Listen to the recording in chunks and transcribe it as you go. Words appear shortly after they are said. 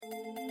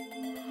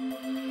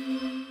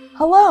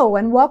Hello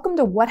and welcome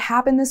to What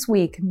Happened This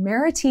Week,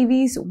 Mara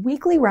TV's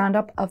weekly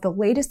roundup of the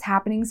latest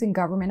happenings in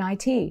government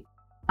IT.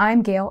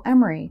 I'm Gail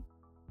Emery.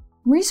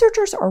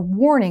 Researchers are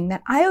warning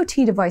that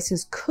IoT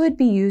devices could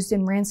be used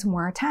in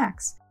ransomware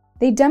attacks.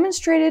 They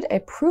demonstrated a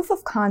proof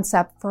of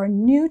concept for a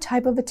new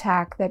type of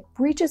attack that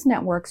breaches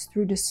networks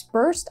through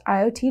dispersed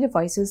IoT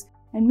devices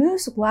and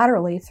moves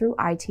laterally through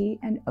IT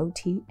and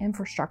OT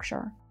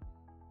infrastructure.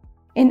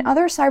 In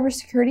other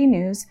cybersecurity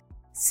news,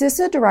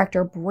 CISA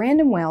Director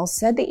Brandon Wales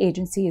said the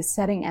agency is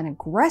setting an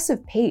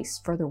aggressive pace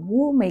for the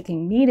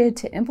rulemaking needed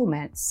to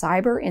implement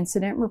cyber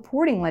incident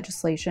reporting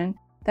legislation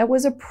that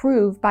was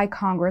approved by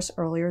Congress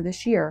earlier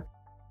this year,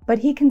 but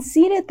he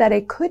conceded that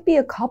it could be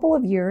a couple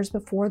of years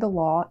before the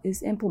law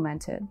is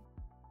implemented.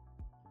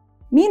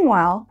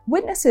 Meanwhile,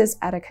 witnesses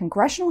at a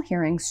congressional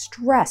hearing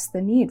stressed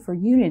the need for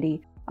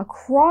unity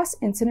across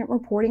incident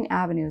reporting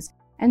avenues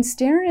and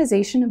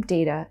standardization of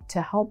data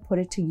to help put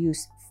it to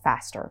use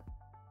faster.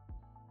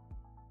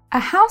 A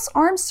House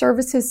Armed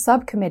Services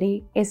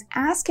Subcommittee is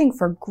asking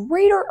for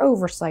greater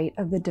oversight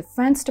of the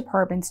Defense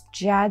Department's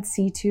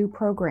JADC2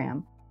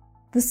 program.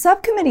 The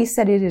subcommittee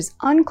said it is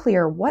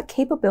unclear what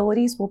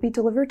capabilities will be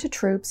delivered to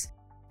troops,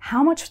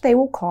 how much they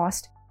will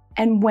cost,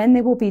 and when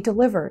they will be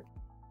delivered.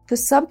 The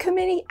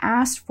subcommittee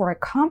asked for a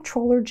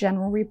Comptroller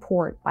General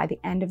report by the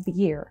end of the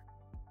year.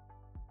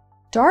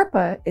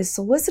 DARPA is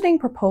soliciting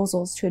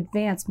proposals to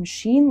advance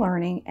machine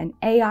learning and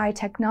AI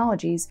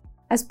technologies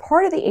as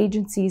part of the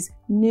agency's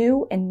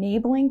new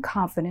Enabling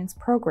Confidence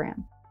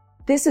program.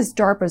 This is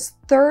DARPA's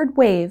third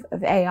wave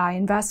of AI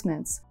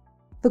investments.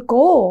 The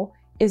goal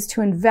is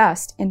to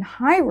invest in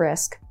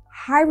high-risk,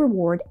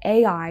 high-reward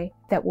AI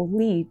that will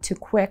lead to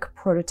quick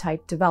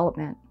prototype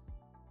development.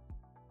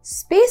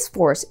 Space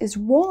Force is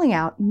rolling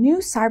out new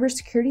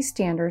cybersecurity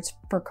standards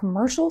for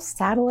commercial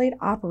satellite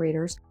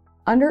operators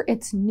under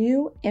its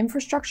new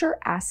Infrastructure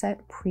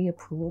Asset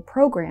Pre-Approval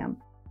program.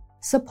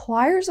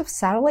 Suppliers of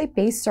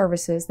satellite-based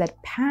services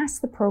that pass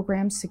the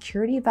program's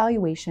security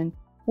evaluation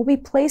will be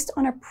placed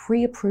on a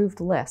pre-approved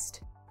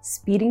list,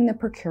 speeding the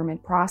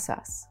procurement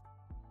process.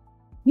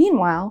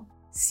 Meanwhile,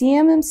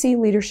 CMMC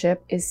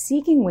leadership is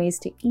seeking ways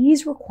to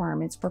ease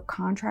requirements for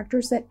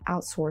contractors that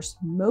outsource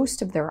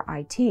most of their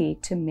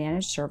IT to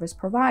managed service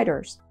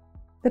providers.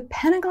 The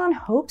Pentagon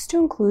hopes to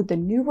include the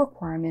new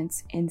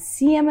requirements in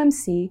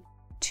CMMC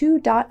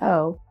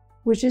 2.0,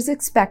 which is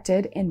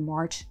expected in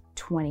March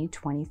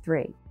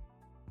 2023.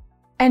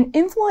 An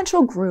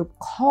influential group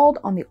called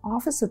on the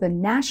Office of the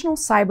National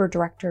Cyber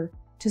Director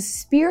to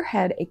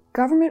spearhead a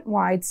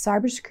government-wide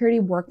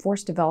cybersecurity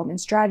workforce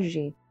development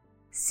strategy.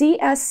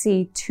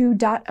 CSC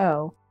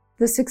 2.0,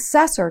 the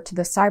successor to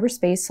the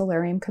Cyberspace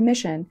Solarium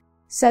Commission,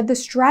 said the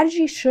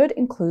strategy should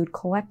include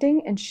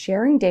collecting and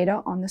sharing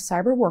data on the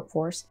cyber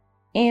workforce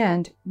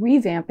and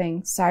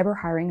revamping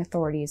cyber hiring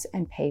authorities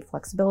and pay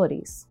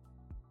flexibilities.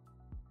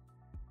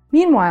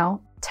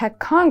 Meanwhile, Tech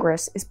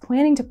Congress is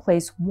planning to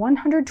place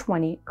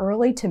 120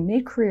 early to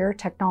mid-career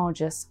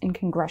technologists in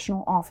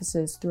congressional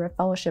offices through a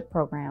fellowship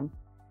program.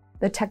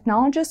 The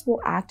technologists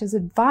will act as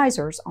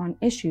advisors on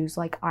issues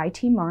like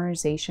IT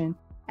modernization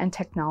and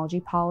technology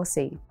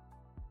policy.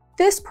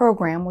 This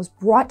program was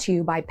brought to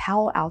you by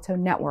Palo Alto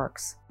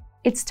Networks.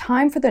 It's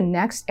time for the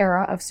next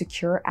era of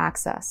secure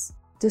access.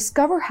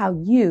 Discover how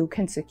you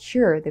can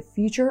secure the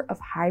future of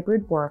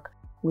hybrid work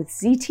with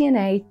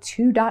ZTNA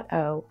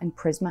 2.0 and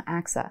Prisma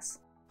Access.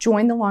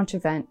 Join the launch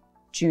event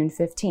June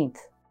 15th.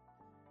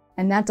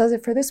 And that does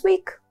it for this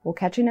week. We'll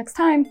catch you next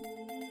time.